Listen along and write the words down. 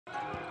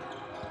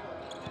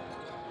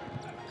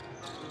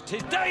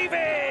Here's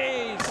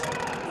Davies!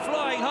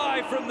 Flying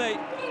high from the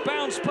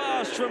bounce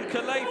pass from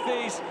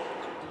Calathis.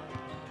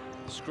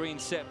 Screen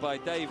set by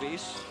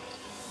Davies.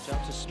 It's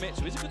out to Smith,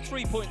 who is a good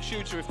three-point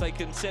shooter if they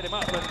can set him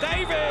up. But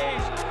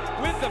Davies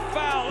with the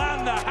foul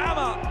and the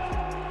hammer.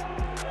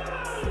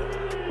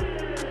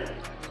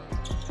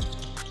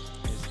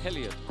 Here's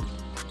Hilliard.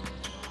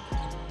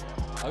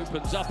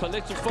 Opens up a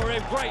little for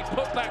him. Great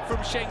putback from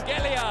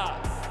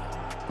Shengelia.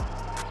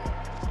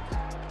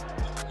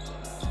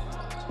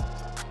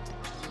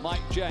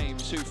 Mike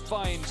James, who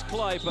finds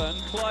Clyburn.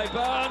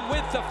 Clyburn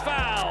with the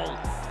foul,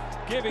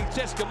 giving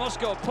CSKA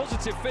Moscow a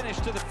positive finish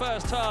to the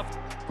first half.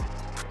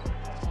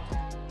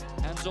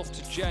 Hands off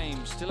to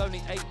James. Still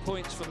only 8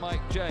 points for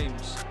Mike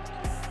James.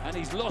 And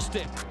he's lost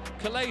it.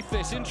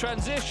 Calathis in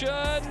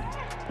transition.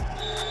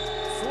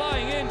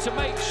 Flying in to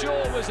make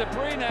sure was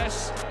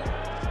Abrines.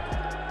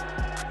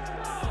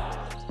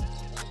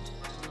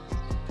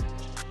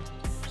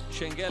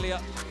 Shengelia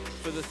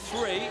for the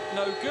three,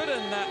 no good,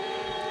 and that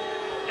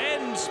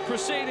ends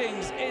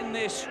proceedings in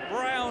this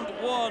round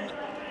one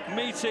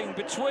meeting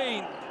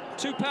between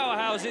two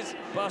powerhouses.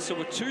 Barca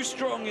were too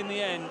strong in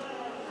the end.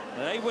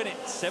 They win it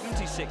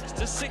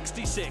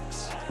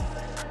 76-66.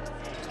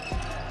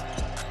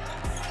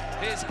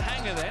 Here's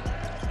Hanger then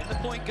in the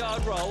point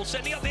guard role,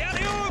 setting up the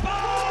alley-oop.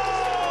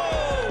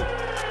 Oh!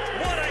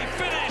 What a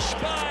finish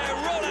by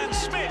Roland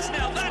Smits.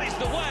 Now that is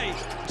the way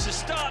to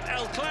start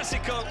El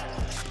Clasico.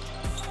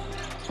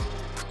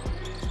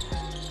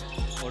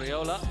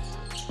 Oriola,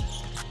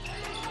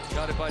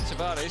 guarded by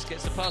Tavares,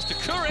 gets the pass to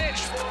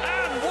Kuric,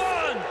 and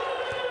one!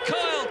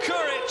 Kyle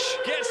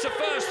Kuric gets the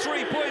first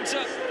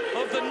three-pointer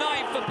of the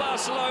night for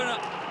Barcelona.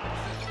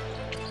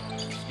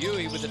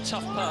 Yui with a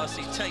tough pass,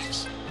 he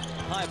takes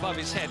high above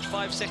his head,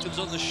 5 seconds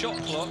on the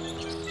shot clock.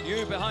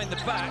 Yui behind the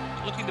back,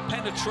 looking to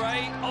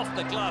penetrate, off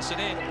the glass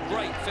and in.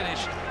 Great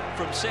finish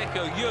from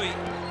Seko. Yui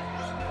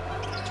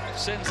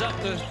sends up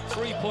the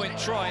three-point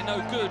try,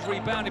 no good,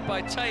 rebounded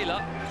by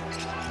Taylor.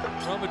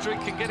 Real Madrid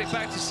can get it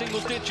back to single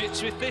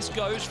digits if this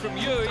goes from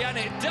Yui, and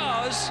it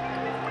does.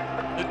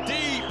 The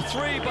deep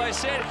three by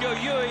Sergio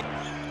Yui.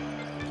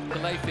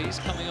 Calathis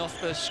coming off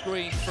the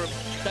screen from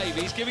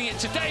Davies, giving it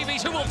to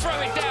Davies, who will throw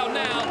it down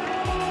now.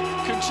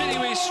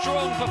 Continuing his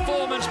strong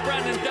performance,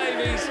 Brandon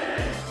Davies.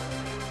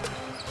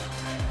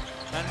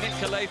 And Nick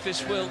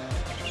Calathis will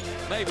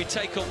maybe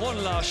take on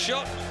one last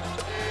shot.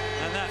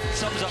 And that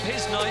sums up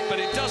his night, but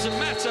it doesn't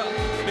matter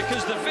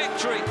because the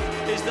victory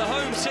is the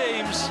home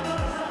team's.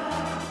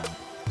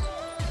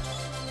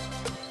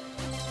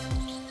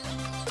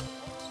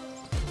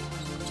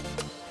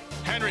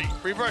 Henry,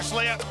 reverse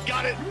layup,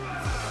 got it.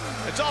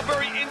 It's all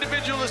very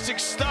individualistic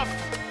stuff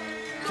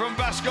from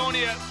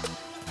Baskonia.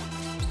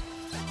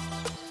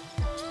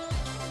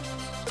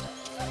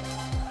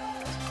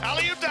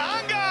 Alley-oop to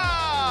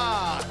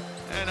Hanga!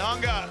 And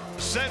Hanga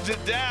sends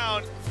it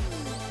down.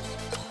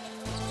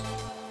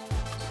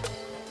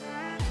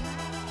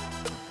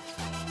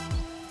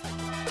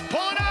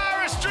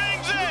 Polonara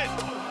strings it!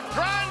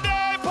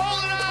 Grande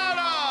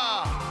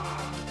Polonara!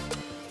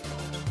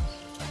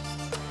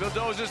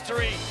 Vildoza's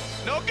three.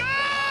 No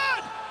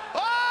good!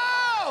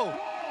 Oh!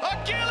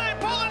 Achille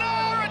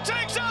Polonara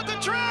takes out the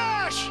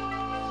trash!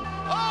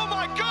 Oh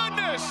my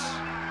goodness!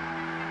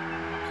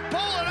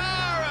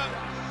 Polonara!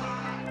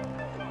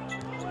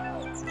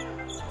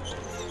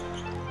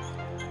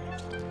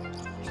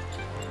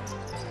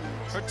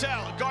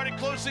 Hurtel, guarded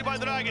closely by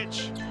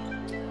Dragic.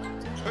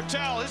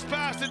 Hurtel, his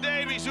pass to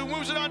Davies, who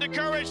moves it on to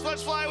Kuric.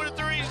 Let's fly with a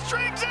three,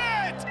 strings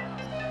it!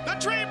 The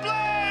tree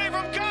play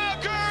from Kyle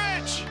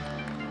Kuric!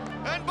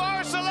 And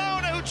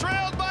Barcelona, who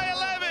trailed by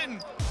 11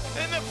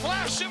 in the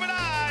flash of an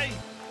eye,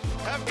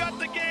 have got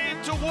the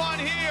game to 1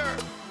 here.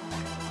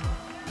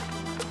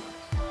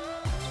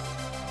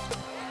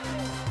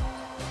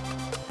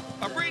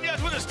 Abrines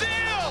with a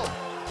steal!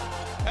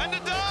 And the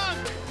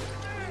dunk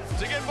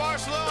to get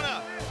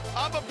Barcelona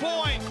up a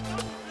point.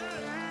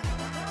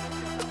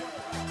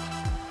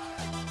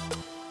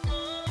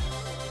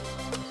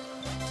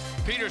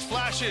 Peters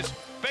flashes,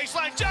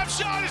 baseline jump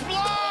shot is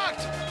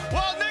blocked!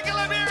 While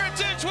Nikola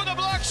Mirotic with a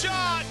block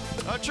shot.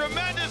 A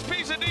tremendous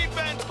piece of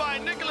defense by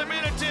Nikola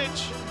Mirotic.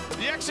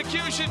 The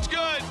execution's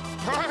good.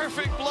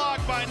 Perfect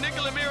block by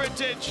Nikola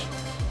Mirotic.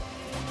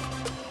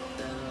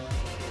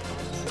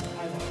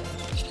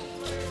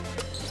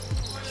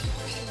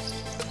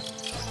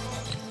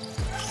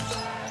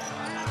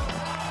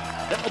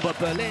 Alba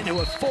Berlin, who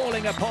are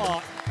falling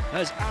apart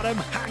as Adam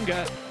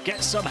Hanger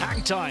gets some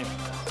hang time.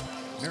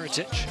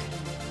 Mirotic.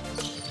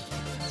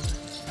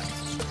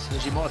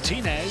 Sergi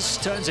Martinez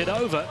turns it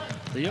over.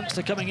 The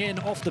youngster coming in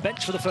off the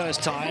bench for the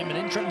first time, and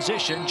in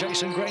transition,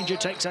 Jason Granger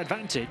takes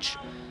advantage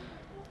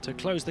to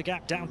close the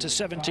gap down to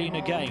 17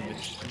 again.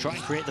 Try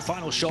and create the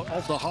final shot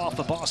of the half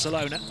for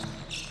Barcelona.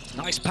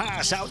 Nice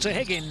pass out to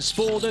Higgins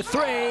for the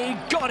three.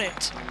 Got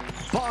it!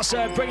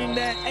 Barca bringing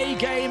their A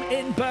game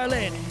in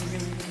Berlin.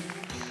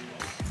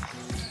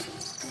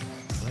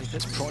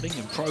 That's prodding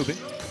and probing.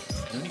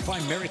 They only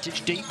find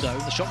Mirotic deep, though.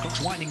 The shot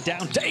clock's winding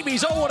down.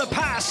 Davies, oh, what a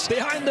pass!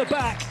 Behind the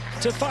back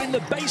to find the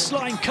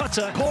baseline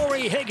cutter.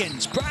 Corey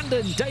Higgins,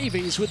 Brandon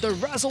Davies with the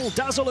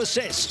razzle-dazzle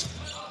assist.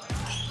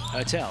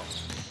 Hurtel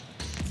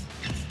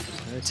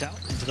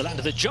into the land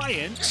of the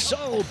Giants.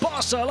 So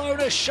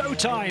Barcelona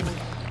showtime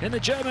in the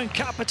German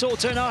capital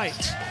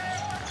tonight.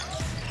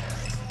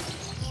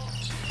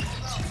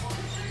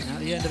 Now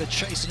the end of a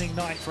chastening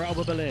night for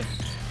Alba Berlin.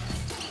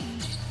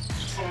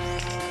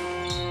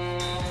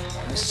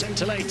 A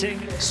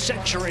scintillating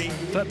century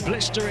for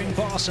blistering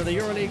Barca, the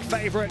EuroLeague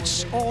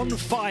favourites, on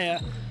fire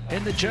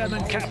in the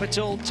German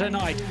capital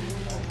tonight.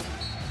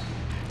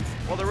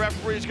 Well, the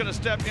referee is going to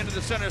step into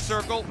the center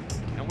circle,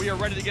 and we are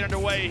ready to get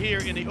underway here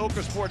in the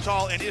Oka Sports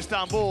Hall in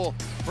Istanbul.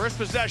 First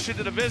possession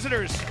to the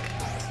visitors,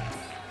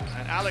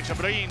 and Alex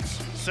Abrines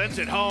sends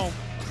it home.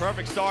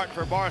 Perfect start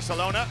for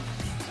Barcelona.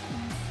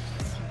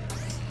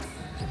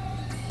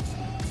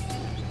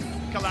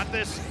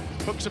 Calates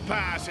hooks a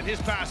pass, and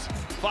his pass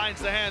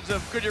finds the hands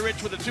of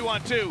Guduric with a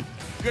 2-on-2.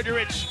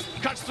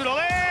 Guduric cuts through the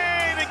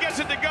lane and gets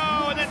it to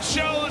go, and then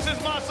shows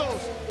his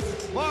muscles.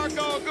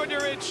 Marko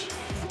Guduric.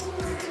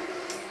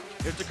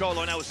 Here's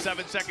DeColo now with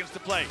 7 seconds to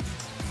play.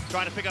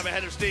 Trying to pick up a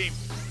head of steam.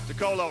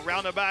 DeColo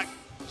round the back,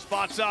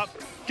 spots up,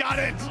 got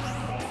it!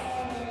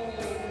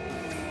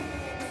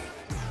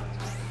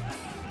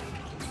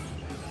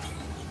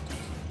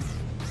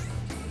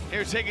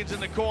 Here's Higgins in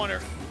the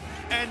corner.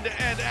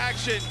 End-to-end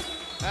action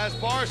as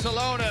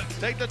Barcelona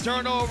take the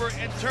turnover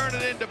and turn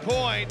it into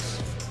points.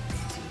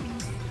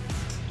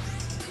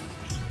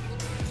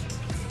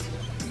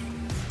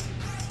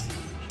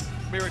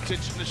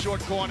 Mirotic in the short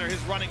corner, his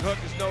running hook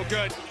is no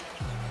good.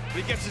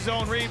 But he gets his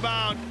own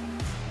rebound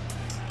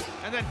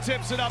and then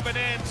tips it up and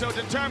in. So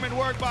determined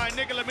work by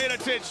Nikola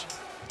Mirotic.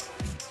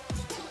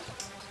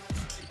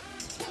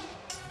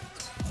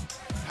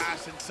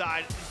 Pass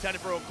inside,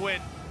 intended for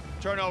O'Quinn.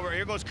 Turnover,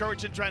 here goes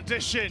Kuric in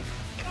transition.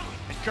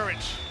 And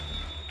Kuric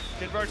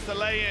converts the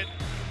lay-in.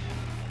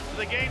 So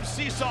the game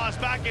seesaws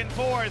back and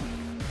forth.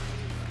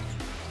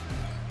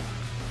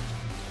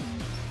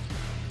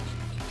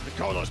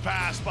 DeColo's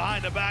pass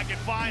behind the back and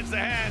finds the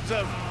hands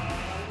of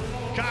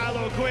Kyle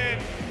O'Quinn.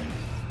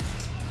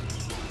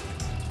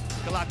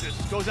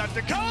 Calates goes out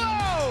to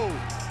DeColo!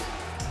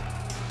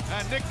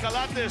 And Nick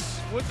Calates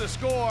with the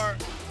score.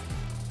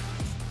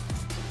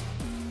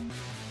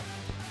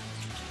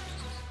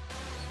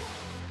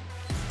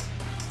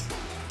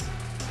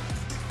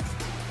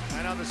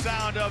 And on the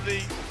sound of the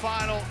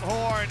final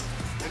horn,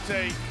 it's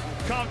a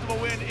comfortable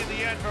win in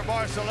the end for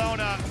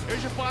Barcelona.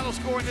 Here's your final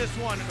score in this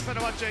one.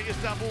 Fenerbahce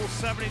Istanbul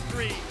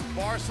 73,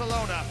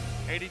 Barcelona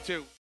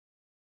 82.